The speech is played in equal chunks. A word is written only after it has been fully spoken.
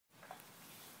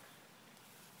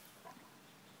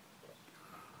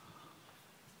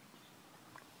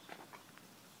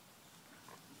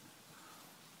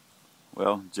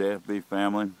Well, JFB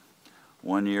family,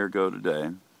 1 year ago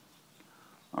today,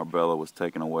 our Bella was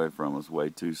taken away from us way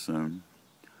too soon.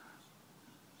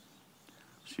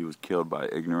 She was killed by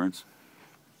ignorance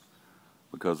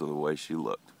because of the way she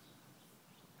looked.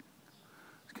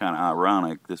 It's kind of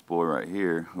ironic, this boy right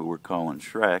here, who we're calling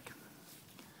Shrek,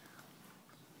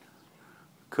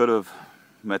 could have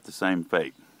met the same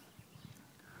fate.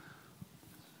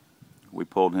 We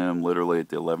pulled him literally at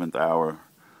the 11th hour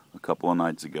a couple of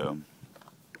nights ago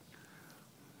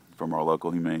from our local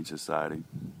Humane Society.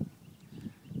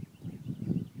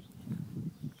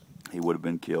 He would have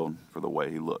been killed for the way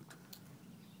he looked.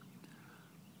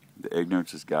 The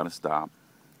ignorance has got to stop.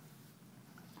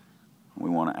 We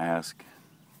want to ask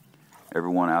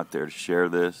everyone out there to share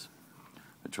this,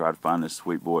 to try to find this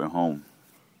sweet boy a home.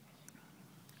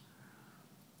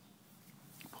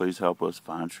 Please help us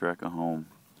find Shrek a home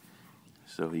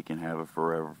so he can have a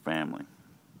forever family.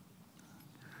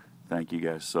 Thank you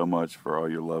guys so much for all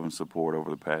your love and support over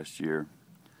the past year.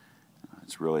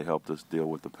 It's really helped us deal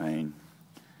with the pain,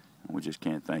 and we just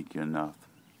can't thank you enough.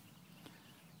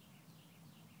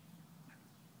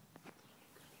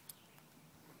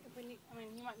 You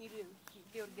might need to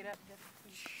be able to get up.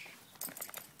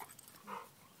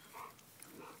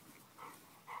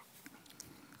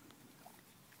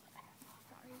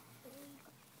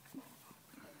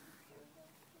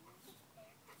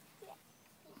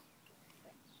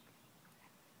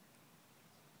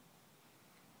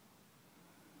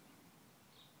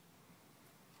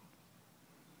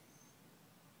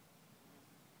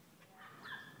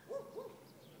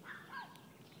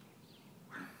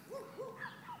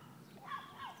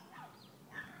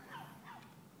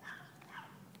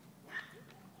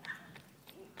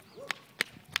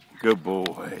 Good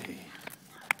boy.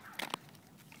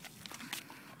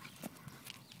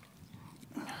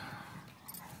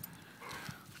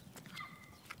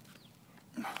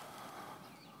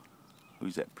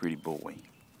 Who's that pretty boy?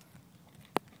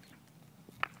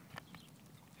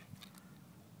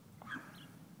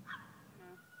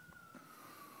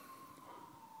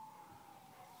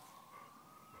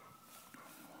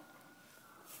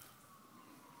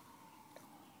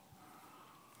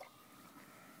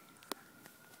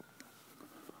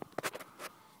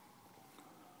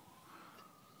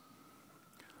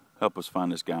 Help us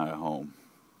find this guy a home.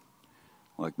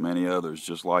 Like many others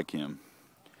just like him,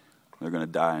 they're going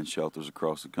to die in shelters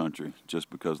across the country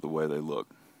just because of the way they look.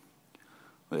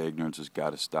 The ignorance has got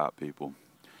to stop, people.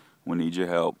 We need your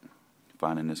help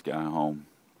finding this guy a home.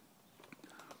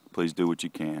 Please do what you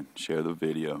can. Share the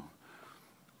video.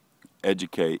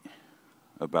 Educate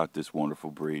about this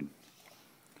wonderful breed.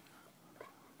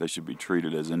 They should be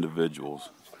treated as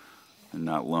individuals and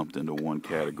not lumped into one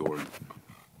category.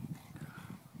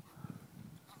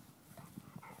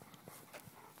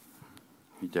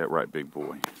 Ain't that right, big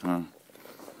boy? Huh?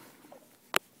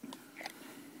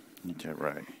 Ain't that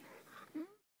right?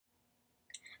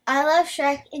 I love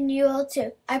Shrek and you will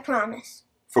too, I promise.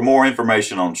 For more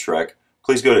information on Shrek,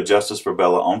 please go to Justice for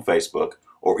Bella on Facebook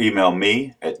or email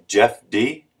me at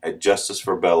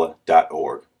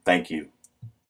jeffd@justiceforbella.org. Thank you.